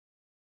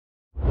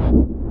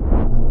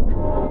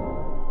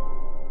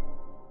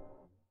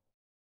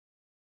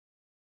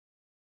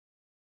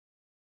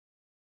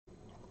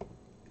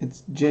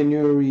It's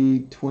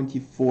January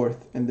 24th,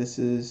 and this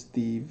is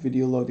the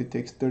video log that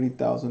takes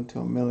 30,000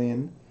 to a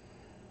million.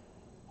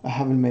 I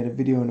haven't made a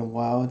video in a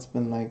while. It's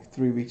been like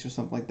 3 weeks or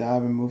something like that. I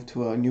haven't moved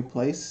to a new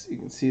place. You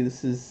can see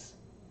this is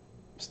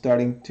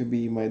starting to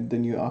be the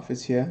new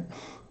office here.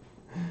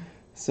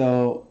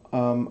 So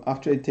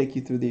after I take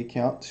you through the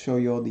account, show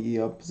you all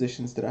the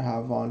positions that I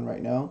have on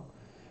right now,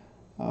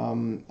 I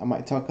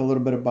might talk a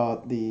little bit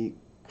about the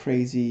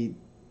crazy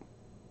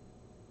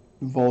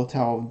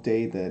volatile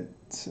day that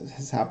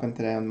has happened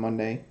today on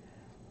Monday.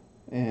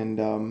 And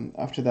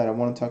after that, I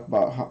want to talk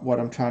about what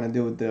I'm trying to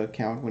do with the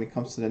account when it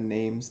comes to the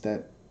names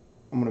that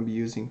I'm going to be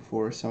using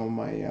for some of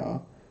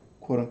my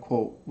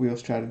quote-unquote wheel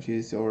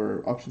strategies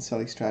or option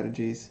selling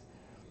strategies.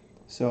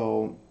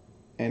 So,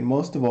 and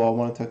most of all, I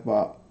want to talk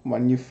about my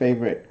new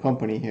favorite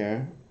company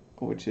here,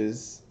 which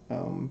is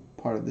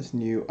part of this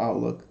new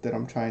outlook that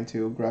I'm trying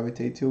to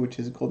gravitate to, which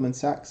is Goldman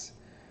Sachs.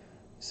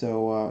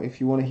 So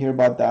if you want to hear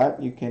about that,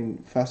 you can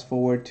fast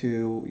forward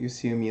to you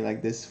see me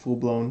like this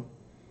full-blown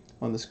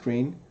on the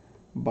screen.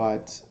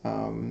 But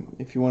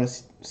if you want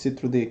to sit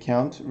through the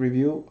account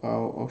review,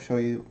 I'll show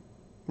you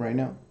right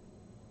now.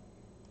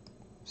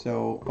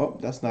 So, oh,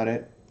 that's not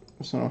it.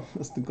 So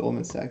that's the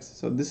Goldman Sachs.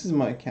 So this is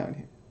my account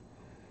here.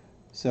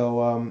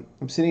 So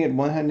I'm sitting at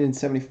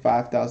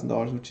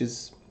 $175,000, which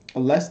is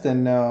less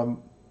than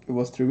it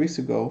was 3 weeks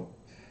ago.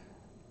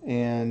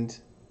 And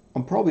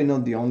I'm probably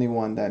not the only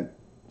one that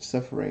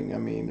suffering. I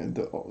mean,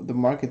 the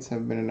markets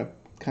have been in a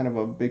kind of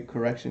a big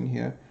correction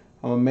here.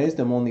 I'm amazed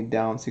I'm only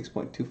down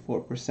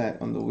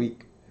 6.24% on the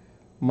week.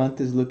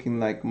 Month is looking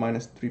like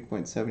minus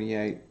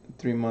 3.78,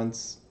 3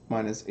 months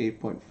minus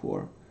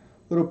 8.4. A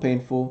little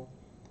painful,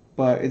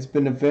 but it's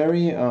been a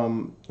very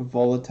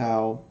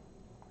volatile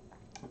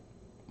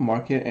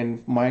market,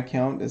 and my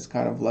account is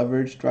kind of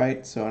leveraged,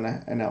 right? So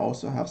and I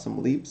also have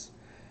some leaps,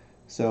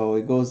 so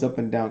it goes up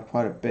and down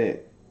quite a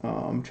bit.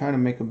 I'm trying to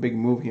make a big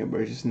move here, but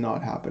it's just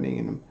not happening,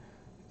 and I'm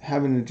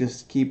having to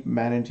just keep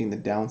managing the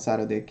downside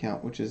of the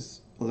account, which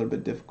is a little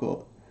bit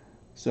difficult.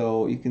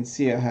 So you can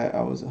see I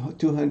was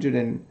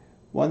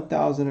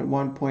 201,000 at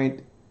one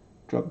point,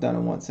 dropped down to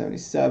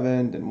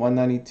 177, then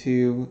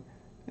 192,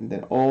 and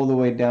then all the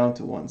way down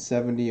to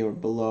 170 or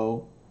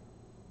below,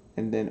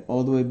 and then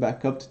all the way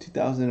back up to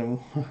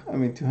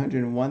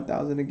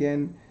 201,000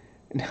 again,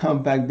 and now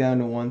I'm back down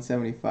to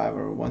 175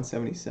 or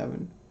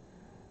 177.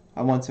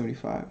 I'm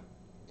 175.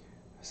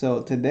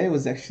 So today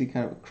was actually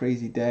kind of a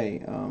crazy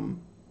day.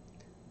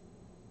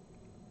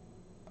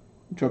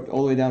 Dropped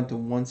all the way down to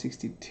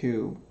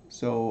 162.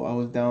 So I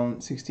was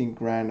down 16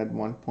 grand at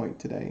one point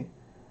today.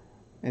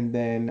 And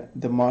then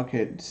the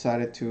market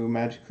decided to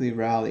magically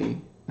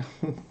rally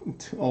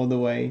all the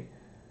way,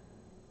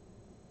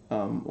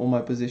 all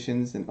my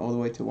positions, and all the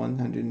way to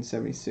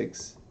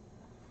 176.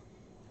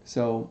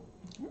 So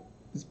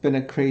it's been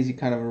a crazy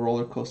kind of a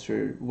roller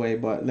coaster way,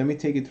 but let me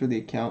take you through the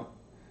account.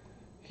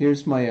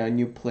 Here's my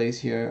new place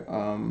here.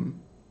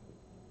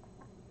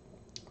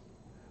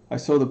 I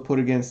sold a put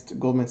against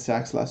Goldman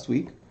Sachs last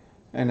week,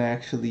 and I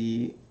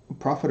actually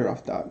profited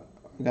off that.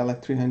 I got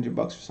like 300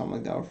 bucks or something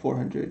like that, or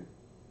 400.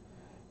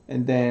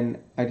 And then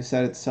I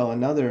decided to sell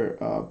another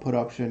put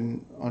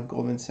option on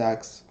Goldman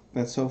Sachs,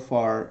 and so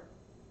far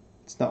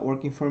it's not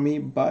working for me,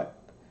 but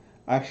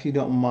I actually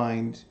don't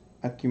mind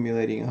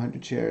accumulating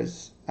 100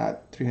 shares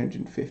at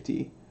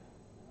 350.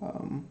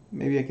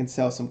 Maybe I can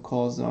sell some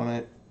calls on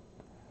it,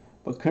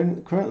 but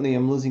currently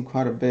I'm losing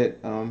quite a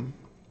bit.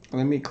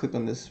 Let me click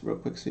on this real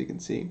quick so you can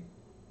see.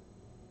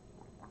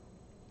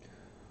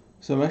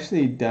 So I'm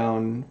actually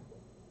down,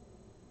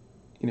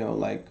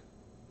 like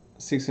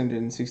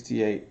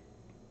 $668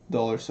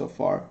 so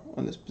far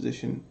on this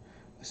position.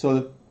 I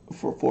sold it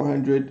for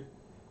 400,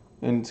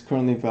 and it's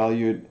currently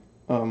valued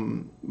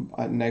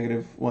at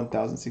negative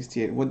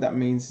 1,068. What that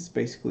means is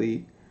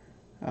basically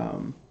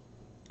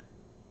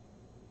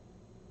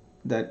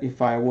that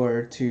if I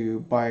were to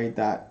buy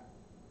that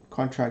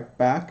contract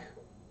back,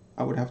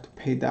 I would have to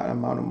pay that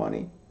amount of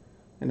money,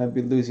 and I'd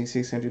be losing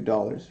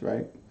 $600,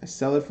 right? I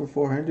sell it for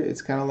 400.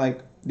 It's kind of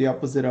like the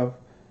opposite of,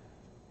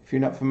 if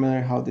you're not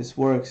familiar how this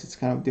works, it's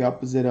kind of the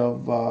opposite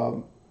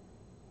of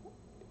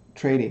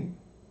trading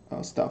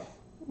stuff,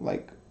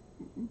 like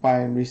buy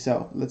and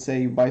resell. Let's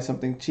say you buy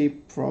something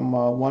cheap from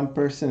one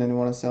person and you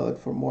want to sell it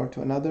for more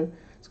to another.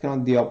 It's kind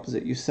of the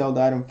opposite. You sell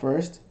the item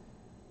first,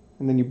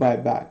 and then you buy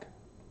it back,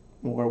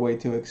 or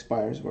wait till it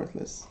expires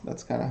worthless.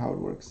 That's kind of how it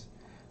works.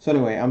 So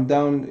anyway, I'm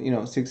down,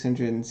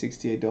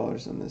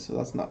 $668 on this, so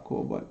that's not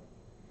cool. But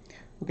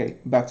okay,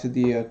 back to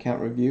the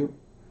account review.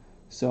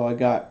 So I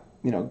got,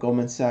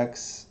 Goldman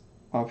Sachs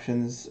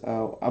options.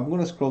 I'm going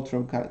to scroll through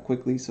them kind of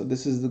quickly. So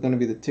this is going to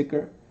be the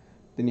ticker.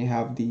 Then you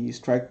have the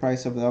strike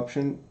price of the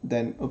option.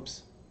 Then,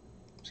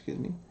 excuse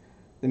me.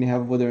 Then you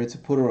have whether it's a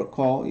put or a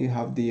call. You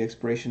have the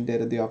expiration date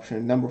of the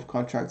option, number of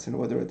contracts, and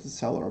whether it's a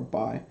sell or a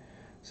buy.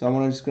 So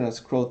I'm just going to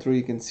scroll through.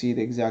 You can see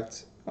the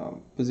exact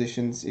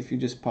positions if you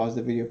just pause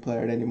the video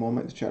player at any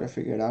moment to try to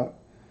figure it out.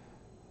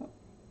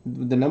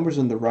 The numbers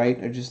on the right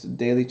are just the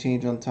daily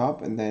change on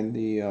top, and then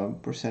the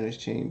percentage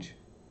change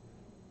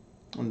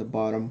on the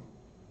bottom.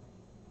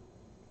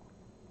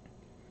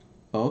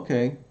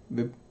 Okay,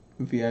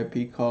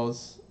 VIP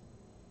calls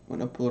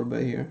went up a little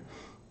bit here.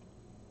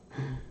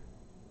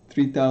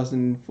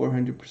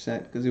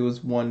 3,400% because it was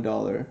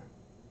 $1.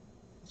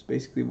 It's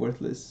basically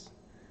worthless.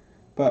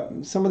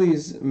 But some of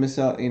these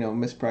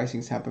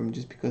mispricings happen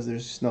just because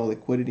there's just no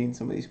liquidity in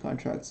some of these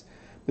contracts.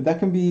 But that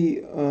can be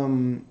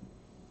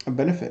a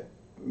benefit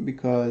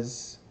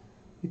because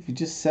if you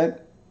just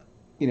set,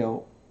 you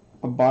know,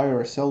 a buy or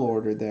a sell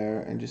order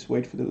there and just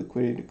wait for the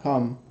liquidity to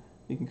come,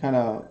 you can kind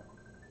of,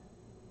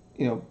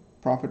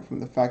 profit from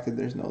the fact that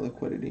there's no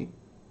liquidity.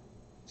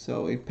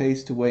 So it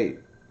pays to wait.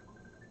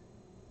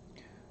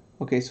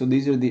 Okay, so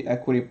these are the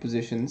equity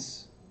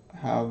positions.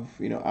 Have,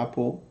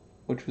 Apple,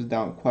 which was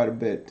down quite a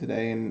bit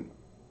today and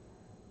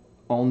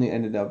only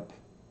ended up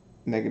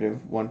negative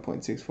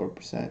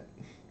 1.64%.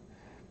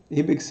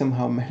 EBIC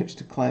somehow managed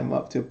to climb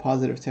up to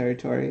positive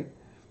territory.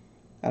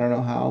 I don't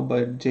know how,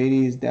 but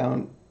JD is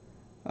down.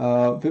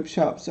 VIP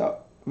Shop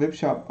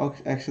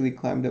actually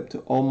climbed up to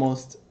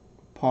almost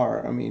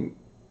par. I mean,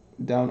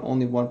 down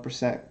only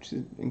 1%, which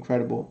is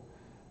incredible.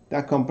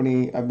 That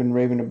company I've been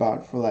raving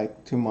about for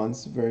like 2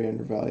 months, very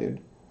undervalued.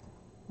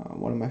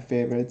 One of my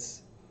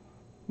favorites.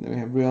 Then we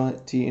have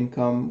Realty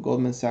Income,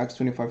 Goldman Sachs,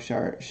 25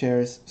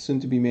 shares, soon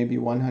to be maybe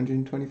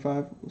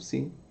 125. We'll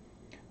see.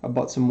 I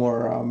bought some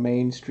more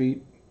Main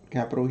Street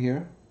Capital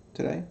here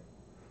today.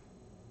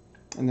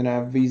 And then I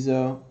have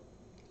Visa,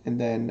 and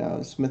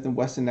then Smith &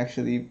 Wesson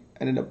actually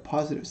ended up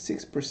positive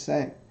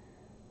 6%.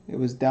 It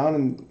was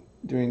down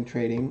during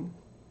trading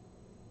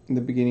in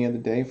the beginning of the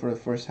day for the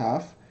first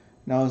half.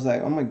 And I was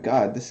like, oh my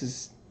God, this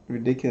is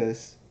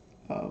ridiculous.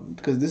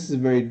 Because this is a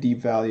very deep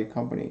value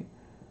company.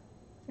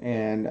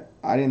 And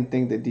I didn't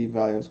think that deep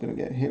value was going to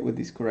get hit with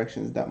these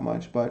corrections that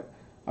much. But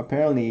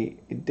apparently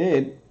it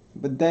did.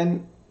 But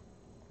then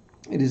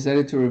it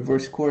decided to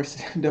reverse course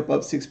and end up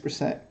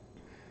 6%.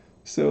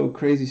 So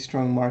crazy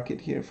strong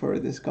market here for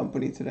this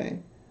company today.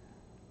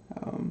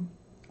 I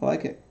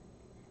like it.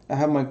 I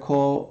have my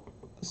call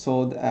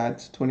sold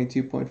at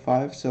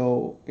 22.5.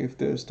 So if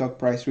the stock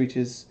price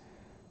reaches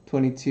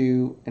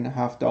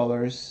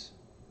 $22.50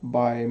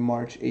 by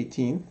March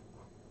 18th,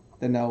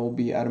 then I will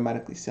be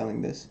automatically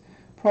selling this.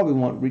 Probably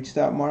won't reach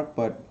that mark,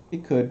 but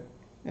it could.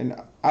 And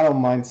I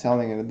don't mind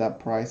selling it at that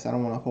price. I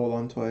don't want to hold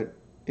on to it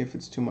if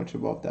it's too much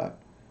above that.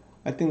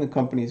 I think the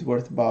company is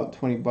worth about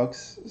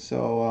 $20.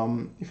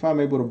 So if I'm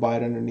able to buy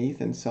it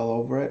underneath and sell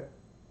over it,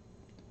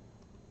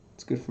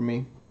 it's good for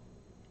me.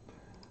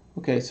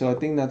 Okay, so I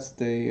think that's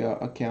the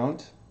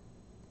account.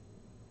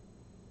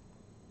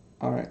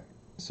 All right.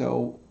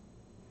 So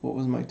what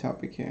was my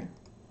topic here?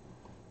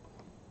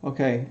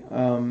 Okay.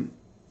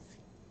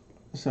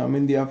 So I'm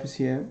in the office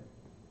here.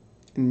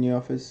 In the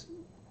office.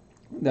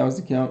 That was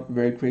the account.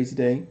 Very crazy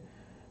day.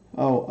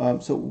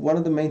 So one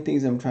of the main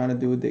things I'm trying to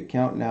do with the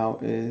account now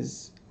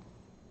is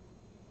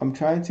I'm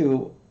trying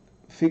to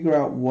figure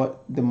out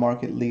what the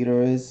market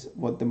leader is,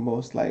 what the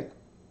most I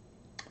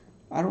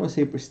don't want to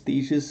say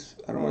prestigious,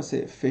 I don't want to say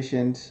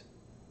efficient,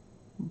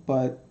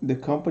 but the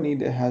company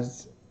that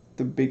has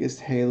the biggest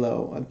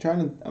halo.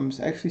 I'm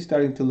actually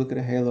starting to look at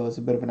a halo as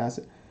a bit of an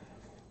asset.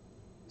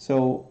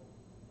 So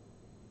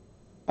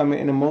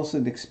and I'm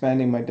also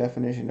expanding my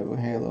definition of a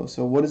halo.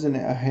 So what is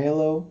a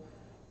halo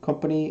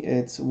company?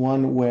 It's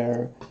one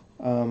where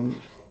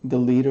the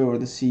leader or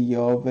the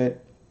CEO of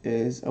it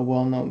is a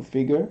well-known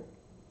figure,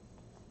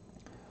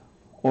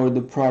 or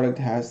the product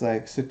has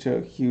like such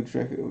a huge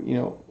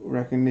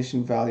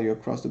recognition value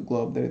across the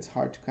globe that it's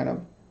hard to kind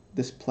of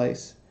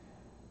displace.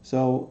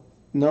 So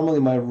normally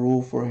my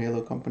rule for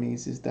halo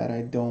companies is that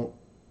I don't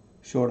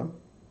short them.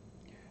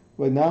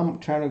 But now I'm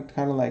trying to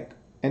kind of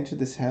enter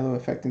this halo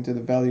effect into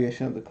the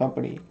valuation of the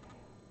company.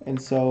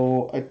 And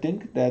so I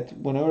think that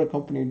whenever a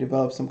company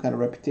develops some kind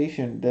of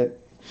reputation, that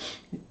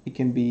it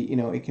can be,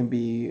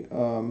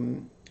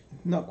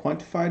 not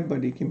quantified,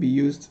 but it can be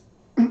used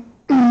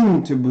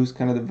to boost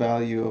kind of the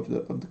value of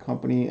the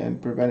company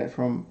and prevent it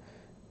from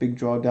big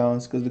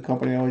drawdowns, because the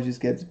company always just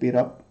gets beat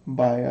up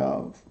by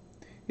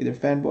either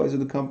fanboys of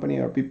the company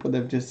or people that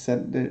have just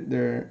set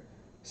their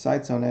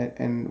sights on it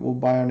and will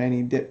buy on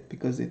any dip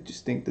because they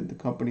just think that the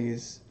company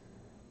is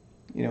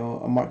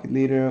a market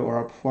leader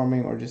or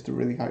outperforming or just a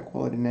really high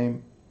quality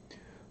name.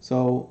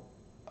 So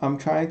I'm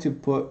trying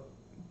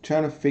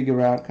to figure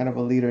out kind of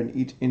a leader in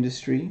each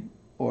industry,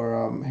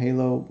 or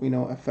halo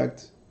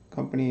effect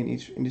company in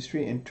each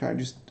industry, and try to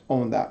just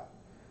own that.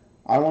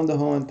 I want the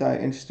whole entire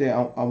industry.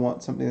 I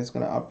want something that's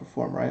going to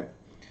outperform, right?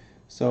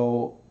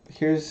 So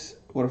here's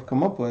what I've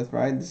come up with,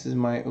 right? This is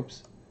my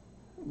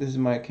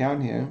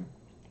account here.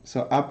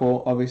 So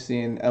Apple,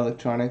 obviously, in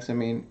electronics, I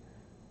mean,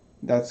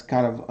 that's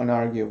kind of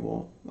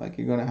unarguable. Like,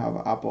 you're gonna have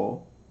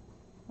Apple,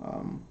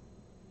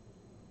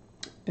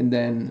 and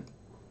then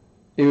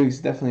Eric's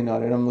definitely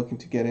not it. I'm looking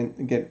to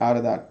get out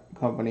of that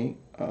company.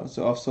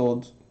 So I've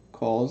sold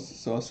calls.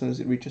 So as soon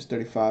as it reaches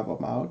 35,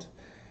 I'm out.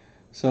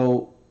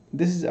 So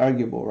this is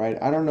arguable, right?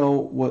 I don't know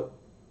what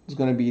is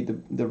going to be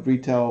the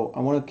retail. I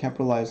want to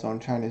capitalize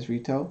on China's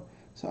retail.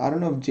 So I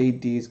don't know if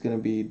JD is going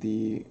to be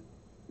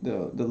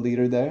the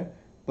leader there,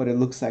 but it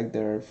looks like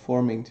they're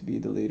forming to be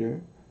the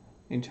leader.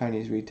 in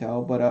Chinese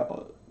retail.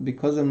 But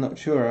because I'm not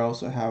sure, I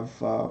also have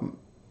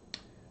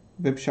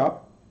VIP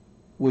Shop,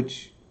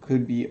 which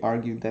could be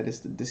argued that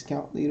is the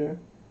discount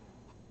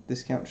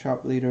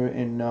shop leader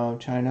in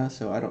China.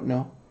 So I don't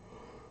know.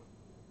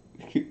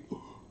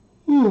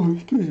 Oh,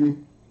 excuse me.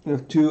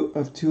 Of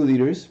two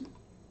leaders,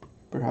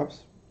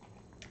 perhaps.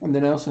 And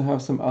then I also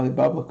have some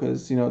Alibaba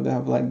because they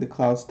have like the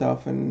cloud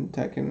stuff and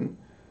tech and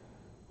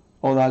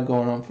all that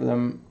going on for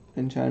them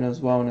in China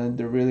as well, and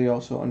they're really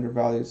also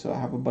undervalued. So I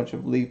have a bunch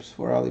of leaps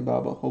for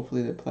Alibaba.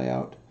 Hopefully they play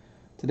out.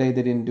 Today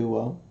they didn't do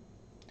well.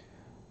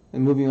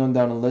 And moving on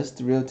down the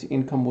list, Realty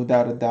Income,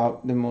 without a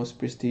doubt, the most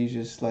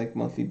prestigious, like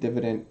monthly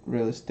dividend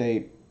real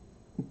estate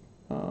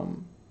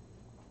um,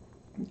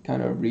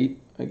 kind of REIT,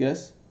 I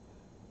guess.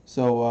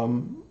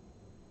 So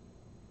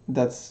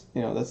that's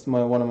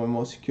my one of my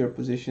most secure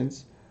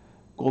positions.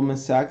 Goldman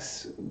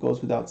Sachs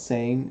goes without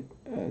saying.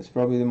 It's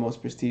probably the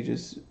most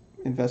prestigious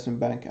investment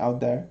bank out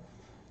there,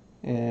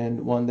 and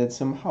one that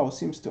somehow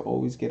seems to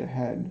always get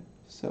ahead.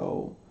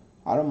 So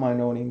I don't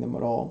mind owning them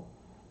at all.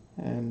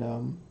 And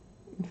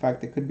in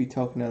fact, I could be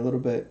talking a little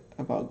bit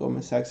about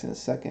Goldman Sachs in a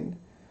second.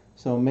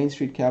 So Main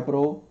Street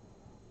Capital,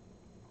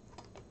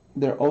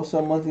 they're also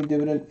a monthly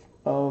dividend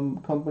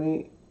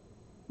company,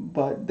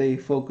 but they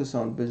focus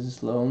on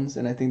business loans,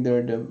 and I think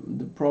they're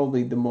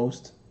probably the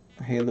most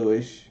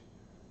Halo-ish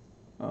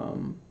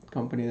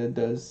company that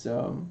does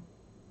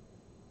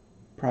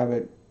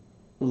private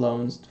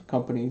loans to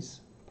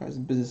companies,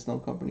 private business loan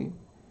company.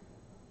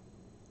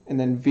 And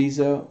then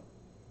Visa,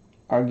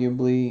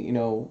 arguably,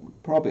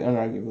 probably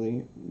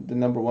unarguably, the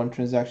number one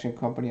transaction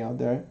company out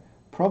there.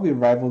 Probably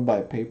rivaled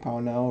by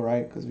PayPal now,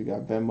 right? Because we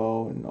got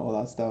Venmo and all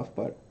that stuff.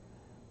 But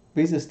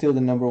Visa is still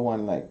the number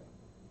one like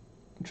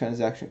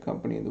transaction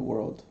company in the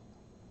world.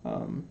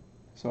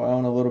 So I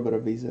own a little bit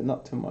of Visa,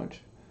 not too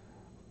much.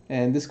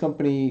 And this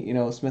company,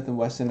 Smith and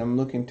Wesson, I'm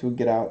looking to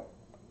get out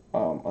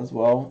as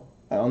well.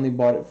 I only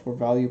bought it for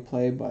value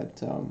play,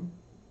 but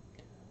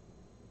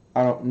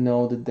I don't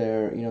know that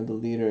they're the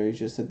leader. It's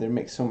just that they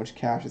make so much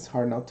cash. It's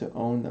hard not to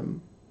own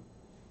them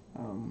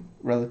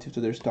relative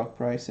to their stock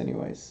price,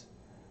 anyways.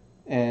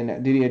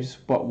 And Didi, I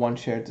just bought one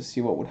share to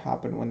see what would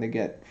happen when they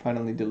get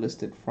finally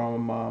delisted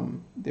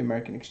from the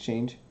American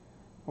exchange.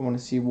 I want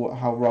to see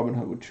how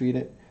Robinhood would treat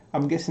it.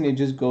 I'm guessing it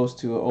just goes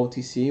to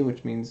OTC,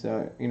 which means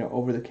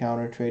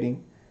over-the-counter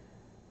trading.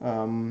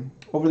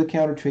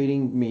 Over-the-counter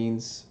trading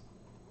means,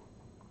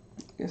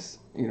 I guess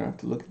you don't have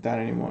to look at that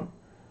anymore.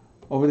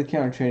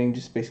 Over-the-counter trading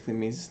just basically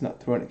means it's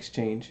not through an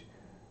exchange.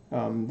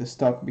 The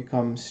stock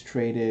becomes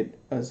traded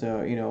as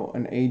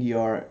an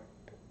ADR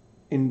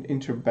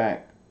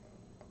interbank,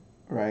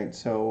 right?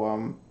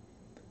 So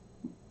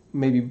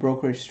maybe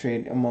brokers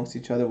trade amongst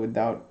each other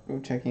without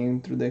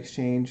checking through the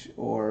exchange,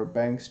 or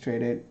banks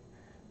trade it,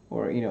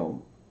 or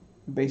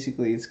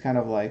basically it's kind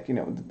of like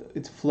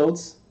it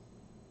floats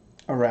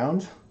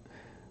around,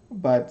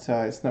 but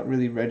it's not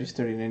really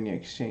registered in any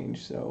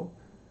exchange. So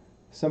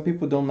some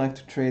people don't like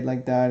to trade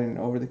like that in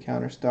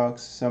over-the-counter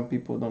stocks. Some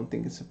people don't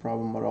think it's a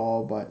problem at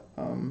all, but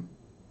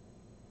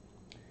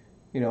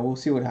we'll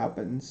see what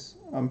happens.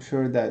 I'm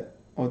sure that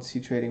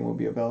OTC trading will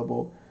be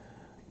available.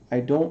 I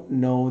don't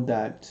know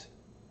that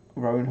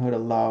Robinhood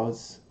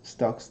allows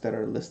stocks that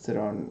are listed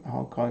on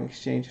Hong Kong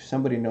Exchange. If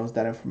somebody knows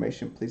that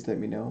information, please let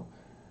me know.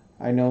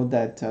 I know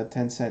that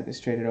Tencent is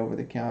traded over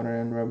the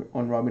counter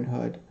on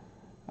Robinhood,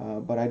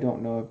 but I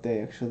don't know if they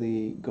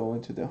actually go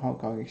into the Hong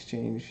Kong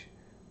Exchange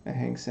at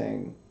Hang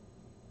Seng.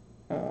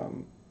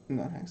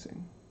 Not Hang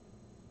Seng.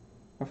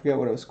 I forget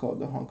what it was called,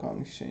 the Hong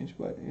Kong Exchange,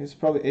 but it's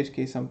probably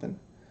HK something.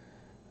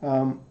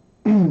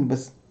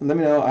 But let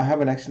me know. I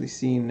haven't actually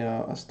seen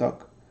a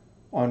stock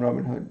on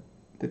Robinhood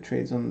that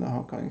trades on the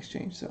Hong Kong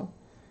Exchange. So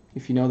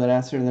if you know that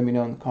answer, let me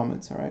know in the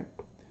comments. All right.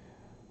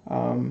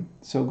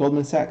 So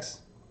Goldman Sachs.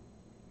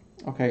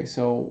 Okay,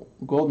 so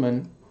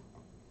Goldman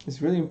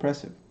is really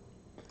impressive.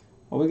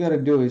 All we gotta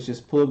do is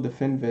just pull up the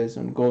FinViz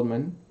on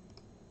Goldman,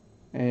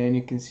 and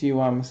you can see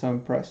why I'm so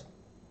impressed.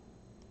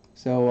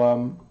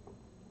 So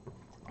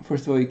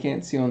first of all, you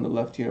can't see on the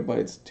left here, but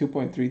it's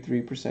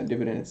 2.33%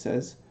 dividend, it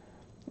says.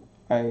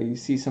 I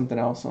see something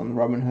else on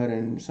Robinhood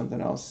and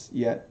something else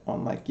yet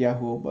on like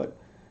Yahoo, but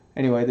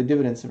anyway, the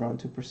dividend's around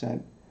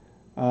 2%.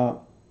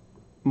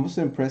 Most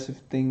impressive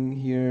thing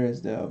here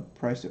is the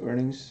price to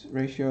earnings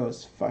ratio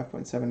is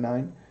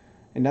 5.79,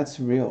 and that's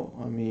real.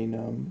 I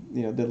mean,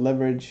 they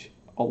leverage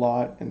a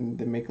lot and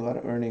they make a lot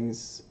of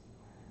earnings.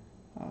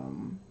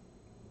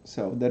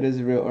 So that is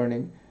a real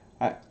earning.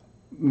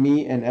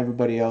 Me and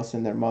everybody else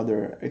and their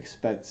mother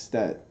expects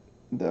that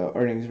the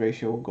earnings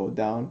ratio will go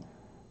down.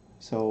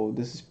 So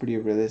this is pretty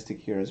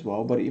realistic here as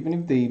well. But even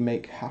if they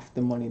make half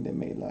the money they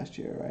made last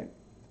year, right?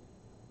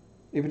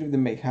 Even if they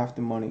make half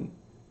the money,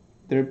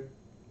 their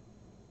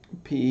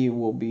PE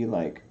will be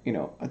like,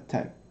 a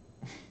 10.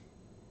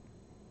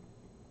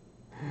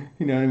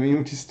 You know what I mean?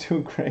 Which is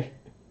still great.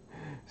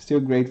 Still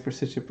great for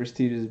such a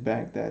prestigious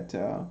bank that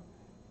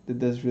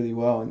does really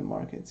well in the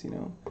markets,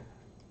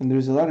 And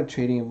there's a lot of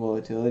trading and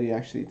volatility. I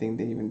actually think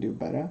they even do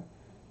better.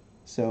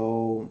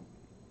 So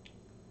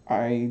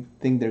I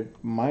think they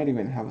might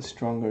even have a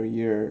stronger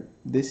year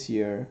this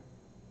year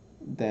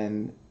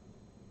than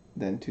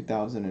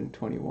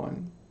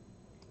 2021.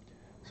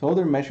 So all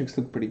their metrics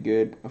look pretty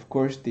good. Of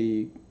course,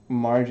 the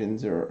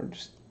margins are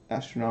just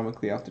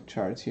astronomically off the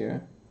charts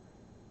here.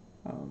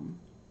 Um,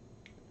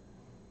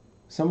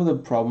 some of the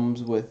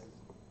problems with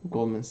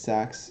Goldman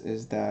Sachs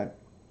is that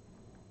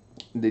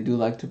they do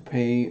like to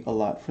pay a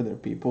lot for their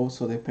people,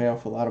 so they pay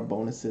off a lot of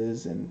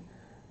bonuses, and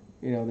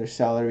their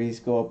salaries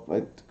go up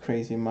at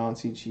crazy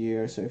amounts each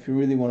year. So if you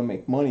really want to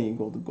make money, you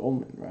go to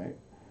Goldman, right?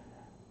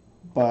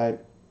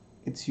 But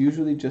it's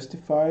usually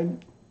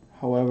justified.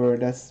 However,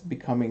 that's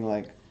becoming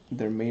like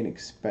their main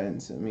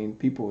expense. I mean,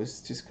 people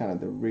is just kind of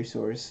the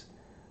resource,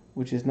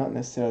 which is not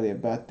necessarily a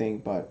bad thing,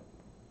 but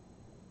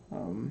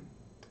um,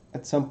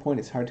 at some point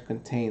it's hard to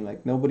contain.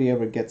 Like nobody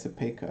ever gets a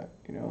pay cut.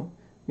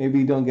 Maybe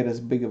you don't get as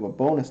big of a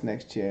bonus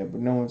next year,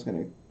 but no one's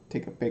gonna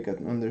take a pay cut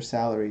on their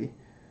salary.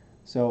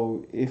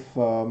 So if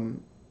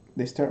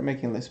they start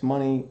making less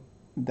money,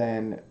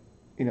 then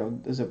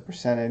there's a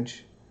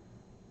percentage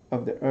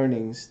of the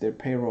earnings, their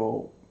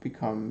payroll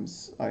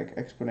becomes like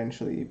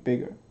exponentially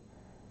bigger.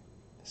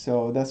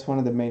 So that's one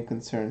of the main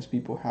concerns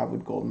people have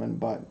with Goldman,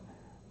 but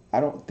I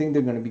don't think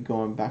they're going to be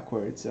going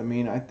backwards. I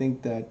mean, I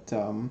think that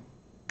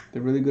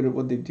they're really good at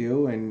what they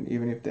do, and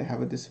even if they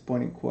have a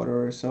disappointing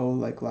quarter or so,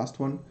 like last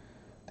one,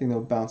 I think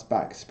they'll bounce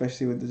back,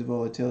 especially with this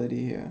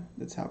volatility here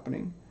that's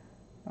happening.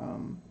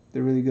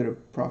 They're really good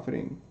at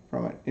profiting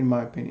from it, in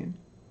my opinion.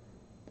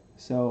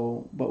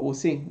 So, but we'll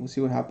see. We'll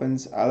see what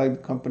happens. I like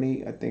the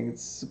company. I think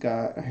it's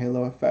got a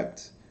halo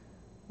effect.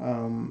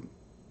 Um,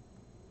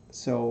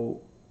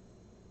 so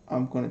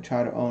I'm going to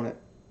try to own it,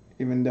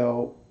 even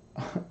though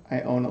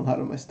I own a lot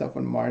of my stuff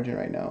on margin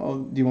right now. Oh,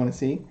 do you want to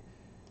see?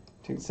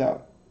 Check this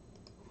out.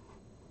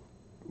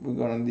 We're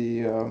going on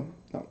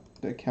no,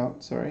 the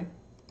account, sorry.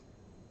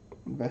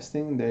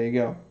 Investing, there you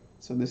go.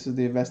 So this is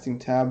the investing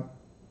tab.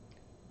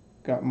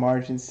 Got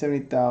margin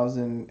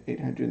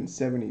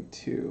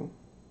 70,872.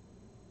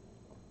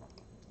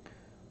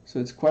 So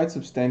it's quite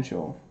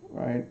substantial,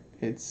 right?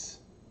 It's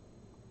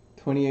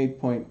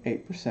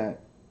 28.8%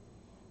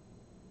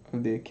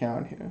 of the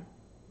account here.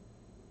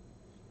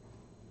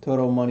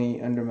 Total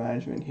money under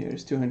management here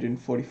is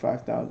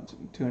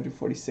 245,000,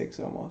 246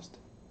 almost.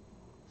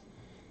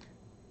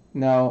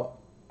 Now,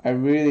 I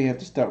really have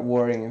to start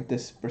worrying if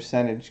this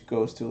percentage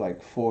goes to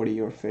like 40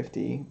 or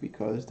 50,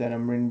 because then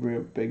I'm in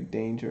real big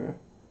danger.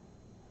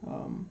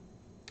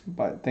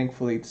 But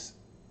thankfully it's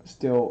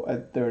still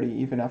at 30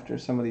 even after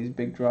some of these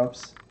big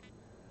drops.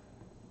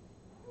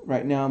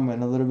 Right now I'm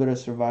in a little bit of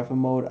survival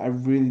mode. I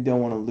really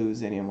don't want to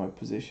lose any of my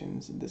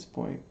positions at this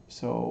point.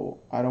 So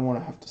I don't want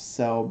to have to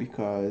sell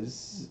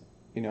because,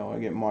 I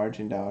get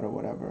margined out or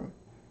whatever.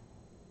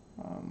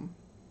 Um,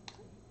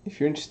 if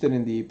you're interested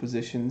in the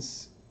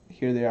positions,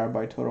 here they are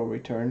by total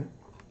return.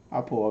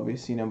 Apple,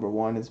 obviously, number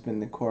one, has been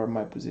the core of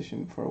my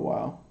position for a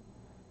while.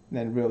 And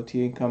then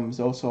realty income is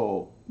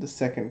also the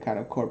second kind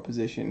of core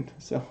position.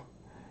 So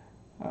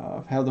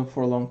I've held them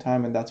for a long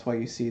time, and that's why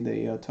you see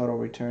the total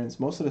returns.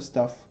 Most of the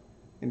stuff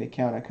in the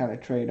account I kind of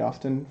trade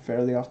often,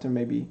 fairly often,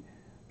 maybe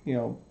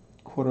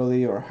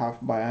quarterly or half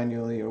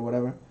biannually or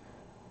whatever.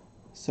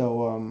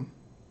 So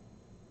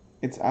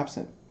it's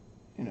absent.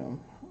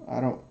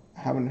 I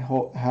haven't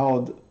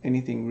held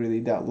anything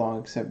really that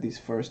long except these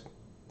first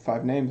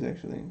 5 names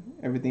actually.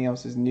 Everything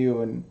else is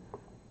new, and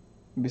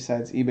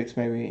besides EBIX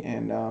maybe,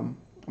 and I'm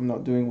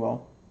not doing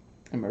well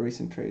in my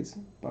recent trades,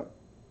 but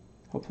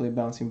hopefully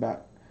bouncing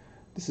back.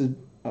 This is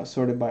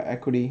sorted by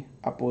equity.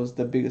 Apple is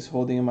the biggest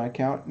holding in my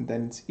account, and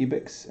then it's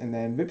EBIX, and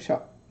then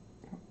VipShop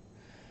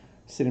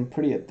sitting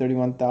pretty at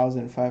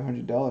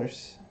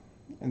 $31,500,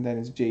 and then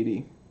it's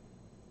JD.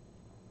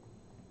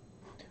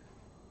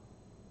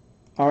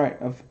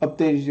 Alright, I've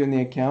updated you on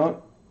the account,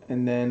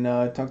 and then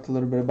talked a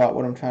little bit about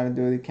what I'm trying to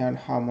do with the account,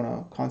 how I'm going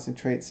to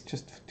concentrate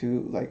just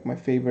to like my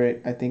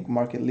favorite, I think,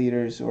 market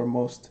leaders or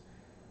most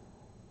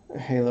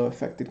Halo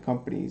affected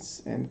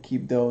companies, and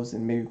keep those,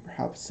 and maybe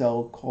perhaps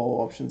sell call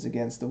options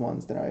against the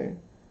ones that I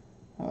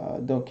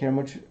don't care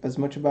as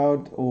much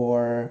about,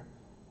 or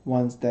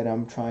ones that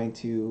I'm trying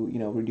to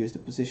reduce the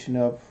position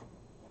of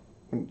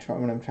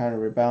when I'm trying to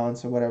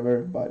rebalance or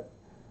whatever. But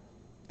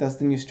that's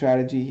the new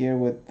strategy here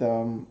with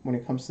when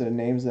it comes to the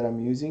names that I'm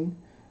using.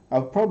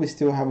 I'll probably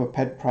still have a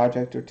pet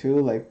project or two,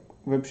 like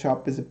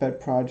VipShop is a pet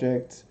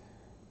project.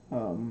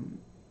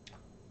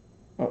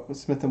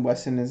 Smith &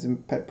 Wesson is a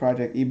pet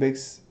project.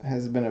 EBIX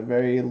has been a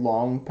very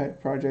long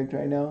pet project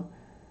right now.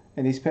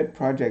 And these pet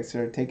projects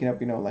are taking up,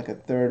 like a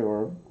third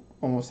or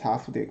almost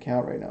half of the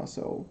account right now.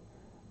 So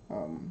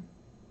I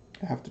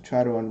have to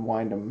try to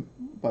unwind them.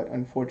 But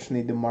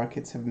unfortunately, the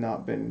markets have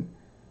not been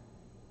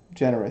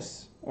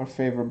generous or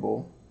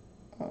favorable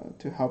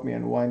to help me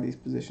unwind these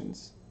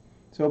positions.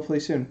 So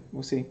hopefully soon.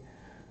 We'll see.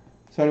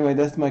 So anyway,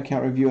 that's my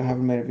account review. I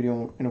haven't made a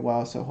video in a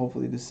while, so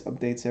hopefully this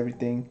updates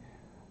everything.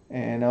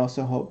 And I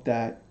also hope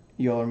that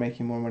y'all are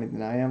making more money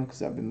than I am,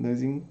 because I've been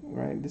losing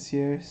this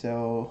year.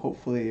 So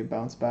hopefully it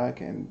bounce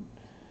back, and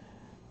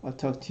I'll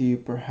talk to you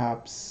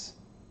perhaps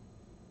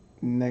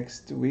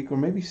next week or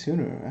maybe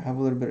sooner. I have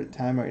a little bit of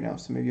time right now,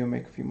 so maybe I'll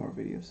make a few more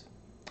videos.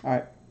 All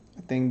right,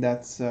 I think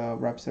that's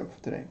wraps it up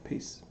for today.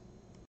 Peace.